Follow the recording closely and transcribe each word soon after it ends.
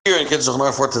in Kitzur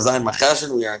Gemara for Tezayin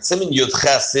Machashin. We are in Siman Yud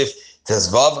Chesif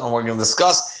Tezvav, and we're going to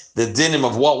discuss the dinim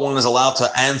of what one is allowed to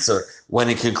answer when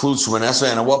he concludes Shmone Esrei,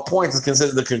 and at what point is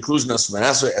considered the conclusion of Shmone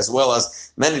Esrei, as well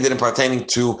as many dinim pertaining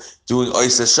to doing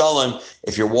Oiseh Shalom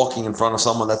if you're walking in front of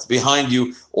someone that's behind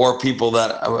you, or people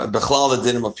that Bechlal the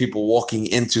dinim of people walking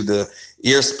into the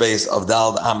ear space of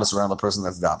Dal Amas around the person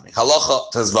that's davening.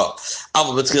 Halacha Tezvav.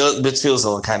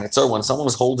 When someone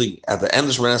was holding at the end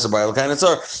of Shmone Esrei by Elkai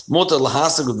Netzar, Mutar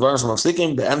Lahasik with Varnish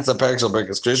Mafsikim, the Enza Perik Shel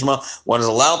Berkas Krishma, one is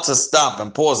allowed to stop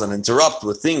and pause and interrupt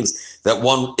with things that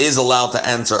one is allowed to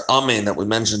answer. Amen, that we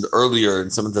mentioned earlier in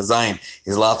Siman Tezayin,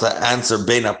 he's allowed to answer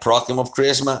Beina Prakim of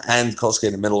Krishma and Koshke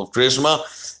in the middle of Krishma,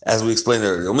 as we explained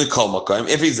earlier.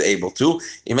 If he's able to,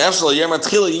 he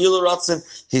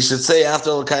should say after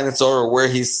Elkai Netzar, or where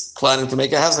he's planning to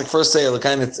make a hasik, first say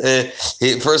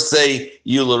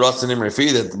Yul Ratzin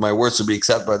Imrefi, that my words should be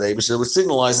accepted by the Eibush, which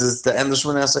signalizes the end of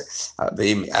Shmone Esrei.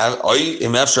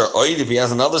 If he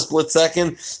has another split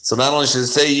second, so not only should he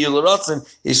say Yul Ratzin,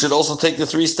 he should also take the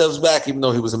 3 steps back, even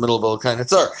though he was in the middle of Elkai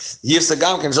Netzar.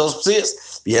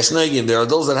 There are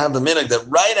those that have the minhag that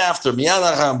right after they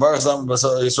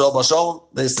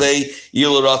say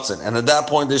Yul Ratzin, and at that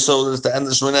point they show that it's the end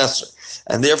of Shmone Esrei,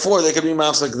 and therefore they could be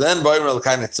mafsek then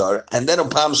Elkai Netzar, and then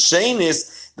upam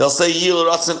Sheinis they'll say Yil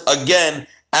Ratzin again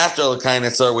after Elkai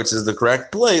Netzar, which is the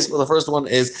correct place. But the first one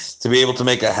is to be able to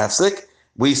make a hefsek.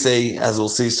 We say, as we'll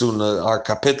see soon, our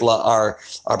kapitla, our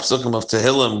psukim of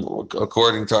Tehillim,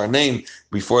 according to our name,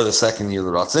 before the second Yil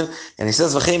Ratzin. And he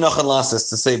says, V'chei nachan lasses,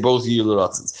 to say both Yil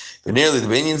Ratzins. But nearly the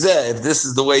Binyan Zeh, if this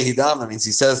is the way he daven, means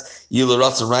he says Yil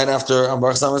Ratzin right after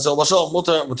Baruch Sam Yisrael Bashal,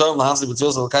 Mutar L'Hasli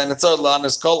B'Tfilos Elkai Netzar,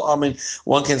 L'Anis Kol Amin.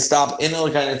 One can stop in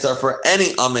Elkai Netzar for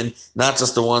any Amin, not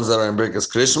just the ones that are in Birkas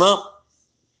Krishma.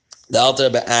 The Alter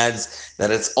Rebbe adds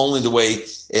that it's only the way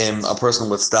a person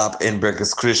would stop in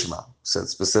Birkas Krishma, said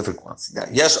specific ones.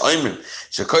 Yes, Oymin.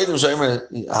 Shekoidim Shoymer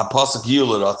HaPasuk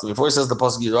Yul Ratzin. Before he says the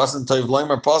Pasuk Yul Ratzin, Toiv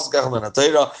Loimer Pasuk Echel Ben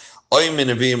HaTeira, Oymin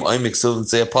Avim, Oymin Ksuvim,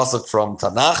 say a Pasuk from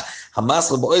Tanakh,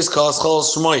 Hamasle Ba'ois Kos Chol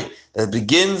Shmoi, that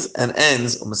begins and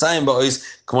ends, Messiah Ba'ois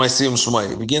K'moisiyum Shmoi.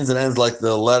 It begins and ends like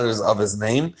the letters of his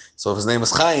name. So if his name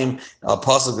is Chaim, a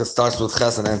pasuk that starts with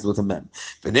Ches and ends with a Mem.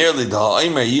 But nearly the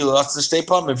Ha'omer Yil Ratzin Shtei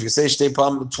Pam, if you say Shtei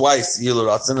Pam twice, Yil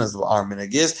Ratzin, as our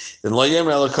minhag is, then Lo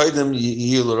Yemer Elokoidim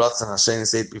Yil Ratzin Hashem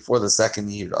say it before the second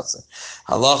Yil Ratzin.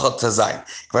 Halacha Tazayin.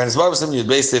 K'vayin Esbar B'Sim Yud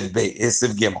Beis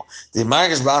Siv Gimel. The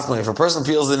Margish Basma, if a person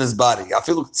feels in his body, I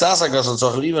feel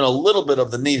even a little bit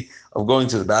of the need of going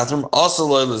to the bathroom, also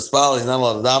he's not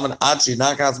allowed to daven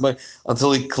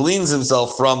until he cleans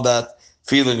himself from that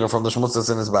feeling or from the shmutz that's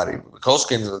in his body.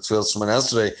 Koshkin, the tefillah Shmone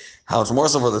Esrei, how much more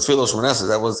so for the tefillah Shmone Esrei,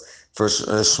 that was for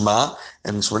Shema,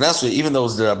 and Shmone Esrei, even though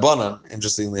it's the Rabbanan,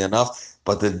 interestingly enough,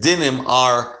 but the dinim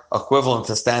are equivalent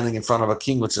to standing in front of a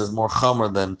king, which is more chomer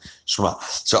than Shema.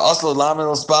 So Aslo Lamed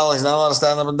L'Spal, he's not allowed to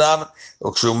stand up and daven.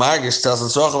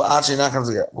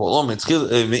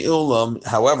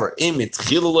 However,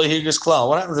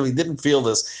 what happens if he didn't feel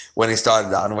this when he started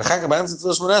davening?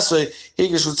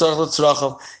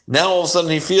 Now all of a sudden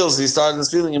he started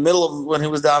this feeling in the middle of when he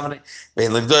was davening.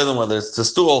 Whether it's to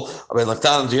stool,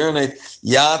 to urinate,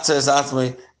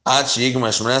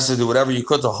 do whatever you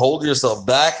could to hold yourself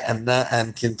back and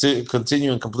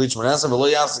continue and complete Shmone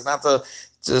Esrei, not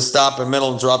to stop in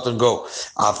middle, interrupt, and go.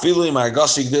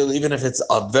 Even if it's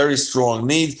a very strong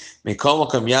need, as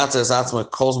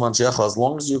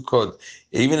long as you could,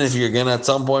 even if you're going to at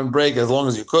some point break, as long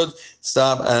as you could,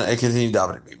 stop and continue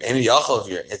davening.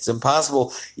 It's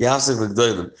impossible.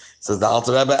 So the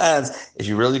Alter Rebbe adds, if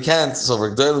you really can't, so for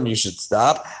G'dolim you should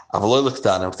stop.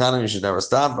 You should never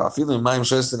stop.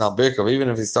 Even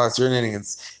if he starts urinating,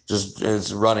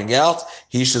 it's running out,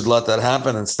 he should let that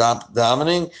happen and stop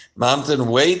davening. Mamtin,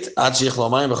 wait,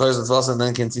 and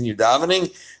then continue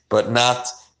davening, but not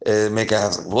make a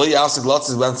hefsek.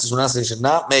 He should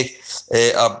not make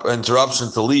an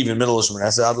interruption to leave in the middle of Shmone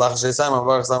Esrei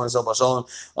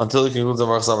until he concludes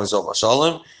Baruch Sam Yisrael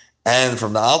B'Shalom. And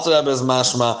from the Alter Rebbe is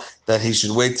mashma that he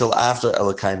should wait till after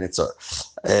Elokei Nitzar.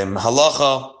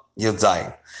 Halacha Yud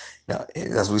Zayin. Now,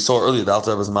 as we saw earlier, the Alter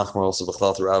Rebbe is machmer also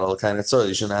b'chlal throughout Elokei Nitzar.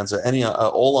 You shouldn't answer any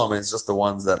all amens, just the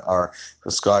ones that are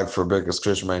prescribed for Birkas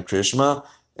Krishma and Krishma.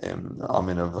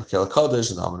 Amen of Kel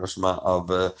Kodesh and Amen of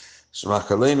Shema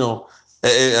Kalenu.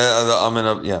 Amen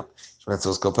of Shema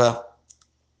Tzos Kopeh.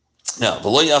 Now, the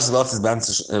Lo Yasik Lotzis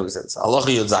B'Amitz Halacha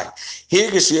Yud Zayin. Here,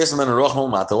 Geshiyas Men Rochmo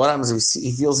Mata. What happens if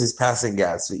he feels he's passing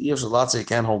gas? He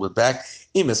can't hold it back.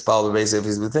 If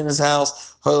he's within his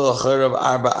house, and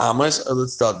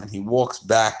he walks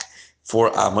back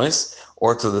 4 amos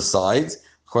or to the sides.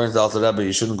 According to the Alter Rebbe,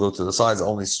 you shouldn't go to the sides,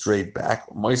 only straight back.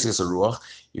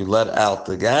 You let out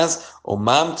the gas. You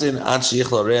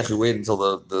wait until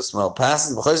the smell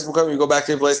passes. You go back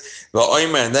to your place.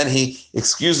 And then he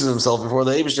excuses himself before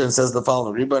the Eibishter and says the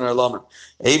following: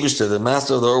 Eibishter, the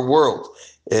master of the world.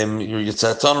 You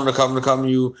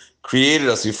created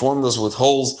us, you formed us with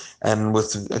holes and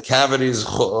with cavities.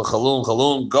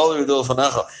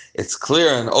 It's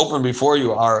clear and open before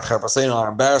you our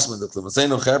embarrassment. This is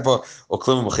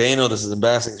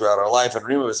embarrassing throughout our life. And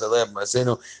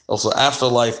also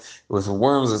afterlife with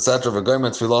worms, etc.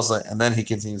 And then he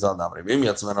continues on. If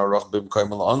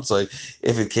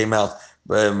it came out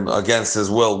against his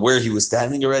will, where he was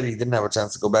standing already, he didn't have a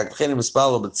chance to go back.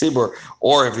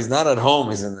 Or if he's not at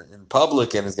home, he's in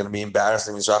public and he's going to be embarrassed,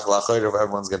 and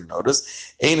everyone's going to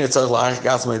notice. He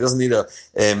doesn't need to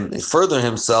further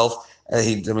himself.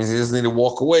 He doesn't need to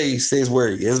walk away. He stays where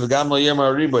he is. He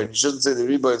shouldn't say the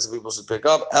riba, so people should pick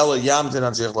up.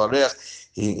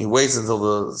 He waits until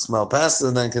the smell passes,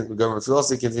 and then the government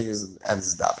philosophy continues and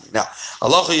is davening. Now,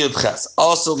 halacha yudches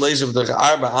also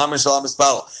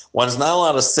one is not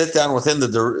allowed to sit down within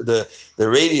the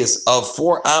radius of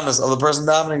 4 amas of the person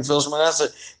davening Shmone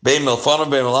Esrei,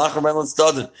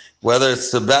 whether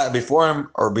it's before him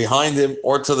or behind him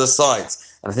or to the sides.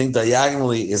 And I think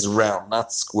diagonally is round,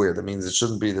 not square. That means it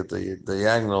shouldn't be that the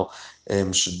diagonal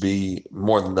should be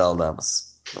more than Dal Damas.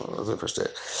 There are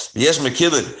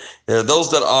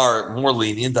those that are more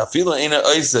lenient. If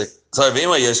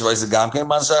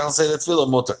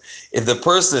the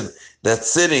person that's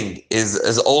sitting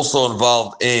is also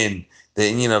involved in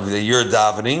the you're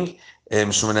davening,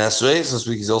 Shmone Esrei, so to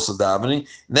speak, he's also davening,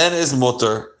 then is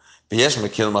mutter. If he's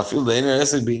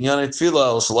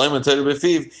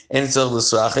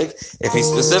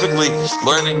specifically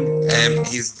learning,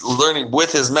 he's learning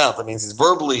with his mouth. That means he's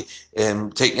verbally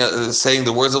saying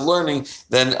the words of learning.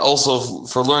 Then also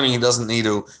for learning, he doesn't need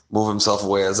to move himself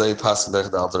away. As I pass someone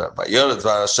that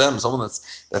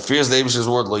fears the Eibishter's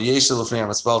word,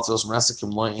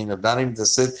 not even to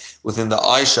sit within the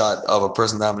eye shot of a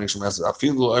person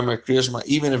davening.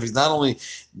 Even if he's not only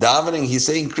davening, he's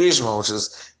saying Kriyashma, which is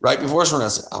right before Shmone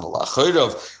Esrei.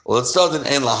 Well, it's done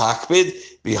in lahakbid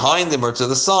behind him or to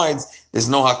the sides. There's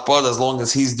no hakbad as long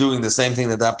as he's doing the same thing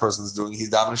that person is doing. He's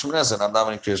davening Shmone Esrei and I'm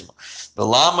davening Kriyashma. The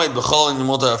lamed b'chol in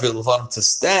mutar to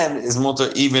stand is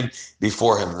mutar even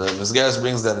before him. The Mizgeres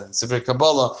brings that in Sifrei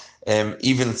Kabbalah.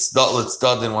 Even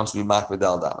Stadin wants to be makbid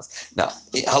al damas. Now,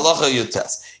 halacha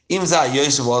yutes.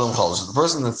 The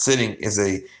person that's sitting is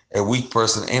a weak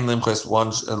person. A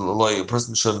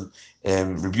person shouldn't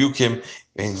rebuke him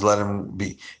and let him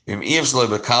be. If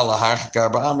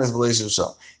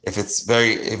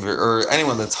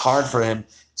anyone that's hard for him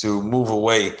to move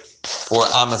away for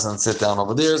amas and sit down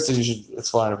over there, so it's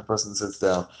fine if a person sits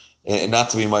down, and not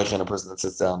to be Meichen, a person that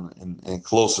sits down and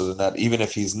closer than that, even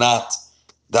if he's not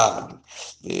davening.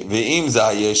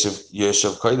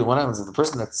 What happens if the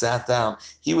person that sat down,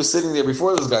 he was sitting there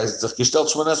before those guys, it's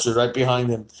Shmone Esrei right behind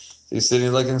him. He's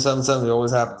sitting like in 770, it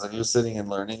always happens. Like you're sitting and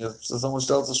learning. So someone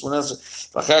tells the Shmone Esrei.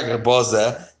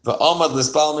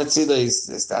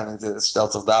 He's standing to the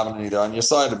stelz of davening either on your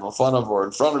side, in front of, or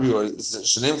in front of you.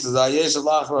 So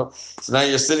now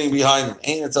you're sitting behind him.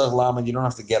 You don't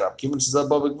have to get up.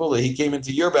 He came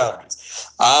into your boundaries.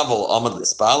 If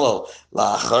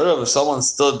someone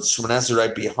stood Shmone Esrei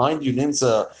right behind you,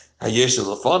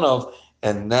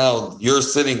 and now you're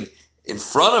sitting in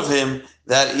front of him,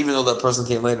 that even though that person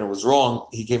came later and was wrong,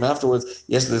 he came afterwards.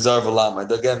 Yes, the Zarv Alamad.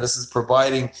 Again, this is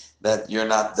providing that you're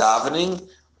not davening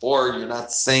or you're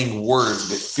not saying words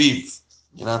befiv.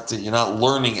 You're not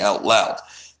learning out loud.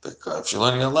 If you're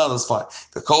learning out loud, that's fine.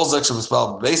 The kol section was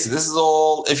spelled basically. This is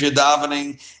all if you're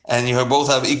davening and you both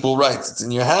have equal rights. It's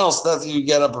in your house. That's you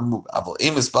get up and move. If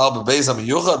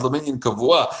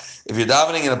you're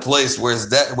davening in a place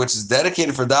which is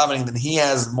dedicated for davening, then he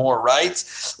has more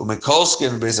rights. So it's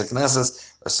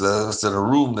in a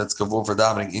room that's kavur for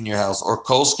davening in your house, or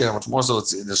kolskin, much more so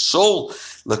it's in the shul.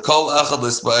 The kol echad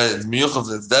it's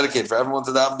dedicated for everyone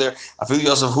to daven there. I feel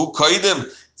Yosef who kaidim.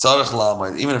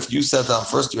 Even if you sat down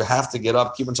first, you have to get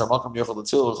up. And the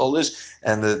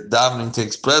davening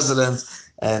takes precedence,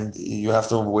 and you have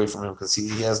to move away from him because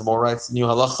he has more rights than you.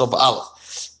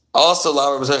 Also,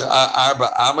 you're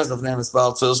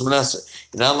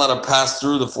not allowed to pass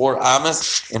through the 4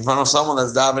 amas in front of someone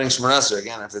that's davening Shmone Esrei.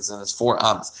 Again, if it's in his 4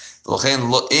 amas. So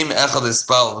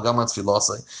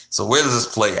where does this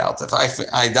play out? If I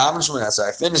daven Shmone Esrei,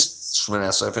 I finished Shmone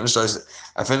Esrei,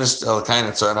 I finished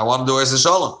Kainitzer, and I want to do Eis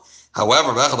Shalom.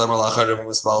 However,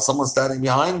 someone's standing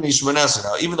behind me Shmone Esrei.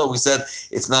 Now, even though we said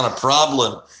it's not a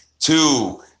problem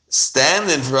to stand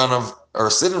in front of or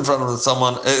sit in front of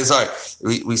someone.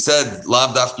 We said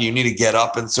lav dafka, you need to get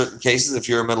up in certain cases if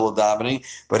you're in the middle of davening,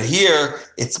 but here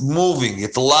it's moving,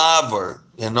 it's lav, or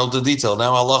note the detail.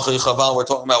 Now Allah chaval, we're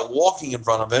talking about walking in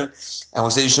front of him, and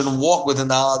we say you shouldn't walk within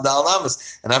the dal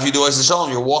damas. And after you do Ois Shalom,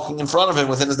 you're walking in front of him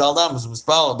within his dal damas,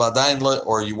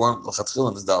 or you weren't l'chatchil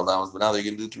in his dal damas, but now that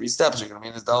you're going to do 3 steps, you're going to be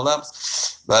in his dal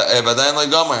damas. But and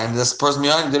this person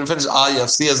behind you didn't finish.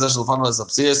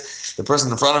 The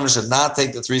person in front of him should not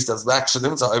take the 3 steps back. It's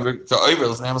going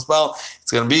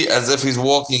to be as if he's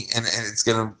walking, and it's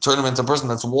going to turn him into a person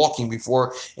that's walking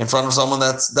before in front of someone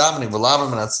that's davening.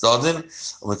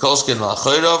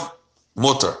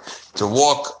 Mutter. To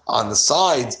walk on the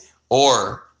side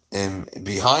or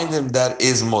behind him, that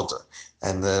is mutter.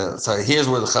 And here's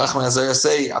where the Chacham Azar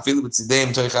say, "Afilu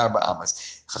b'tzideim toichar ba'amas."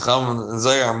 Chacham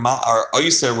Azar are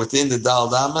oyser within the dal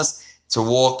damas to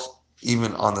walk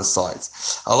even on the sides.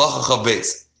 Halacha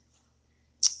chavbeis,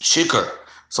 shikar,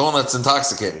 someone that's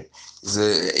intoxicated. If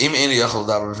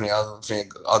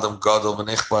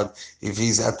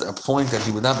he's at a point that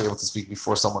he would not be able to speak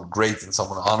before someone great and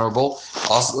someone honorable,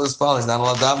 also he's not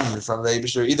allowed to daven in front of the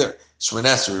Eibusher either. Shmone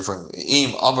Esrei, referring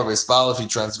to if he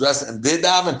transgressed and did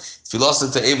daven, if he lost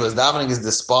it to Eibah, his davening is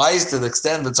despised to the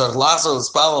extent that he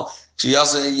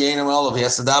has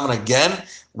to daven again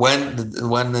when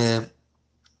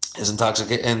his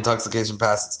intoxication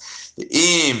passes.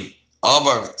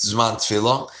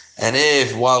 And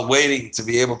if while waiting to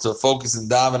be able to focus in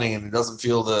davening and he doesn't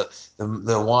feel the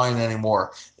wine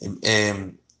anymore, he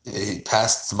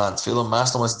passed siman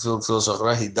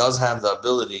tefillah, he does have the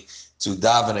ability to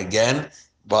daven again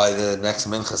by the next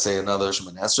mincha, say another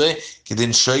Shmone Esrei,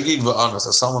 kedin shoigig v'anos,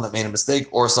 so someone that made a mistake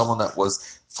or someone that was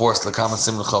forced, l'kaman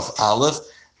siman chaf aleph.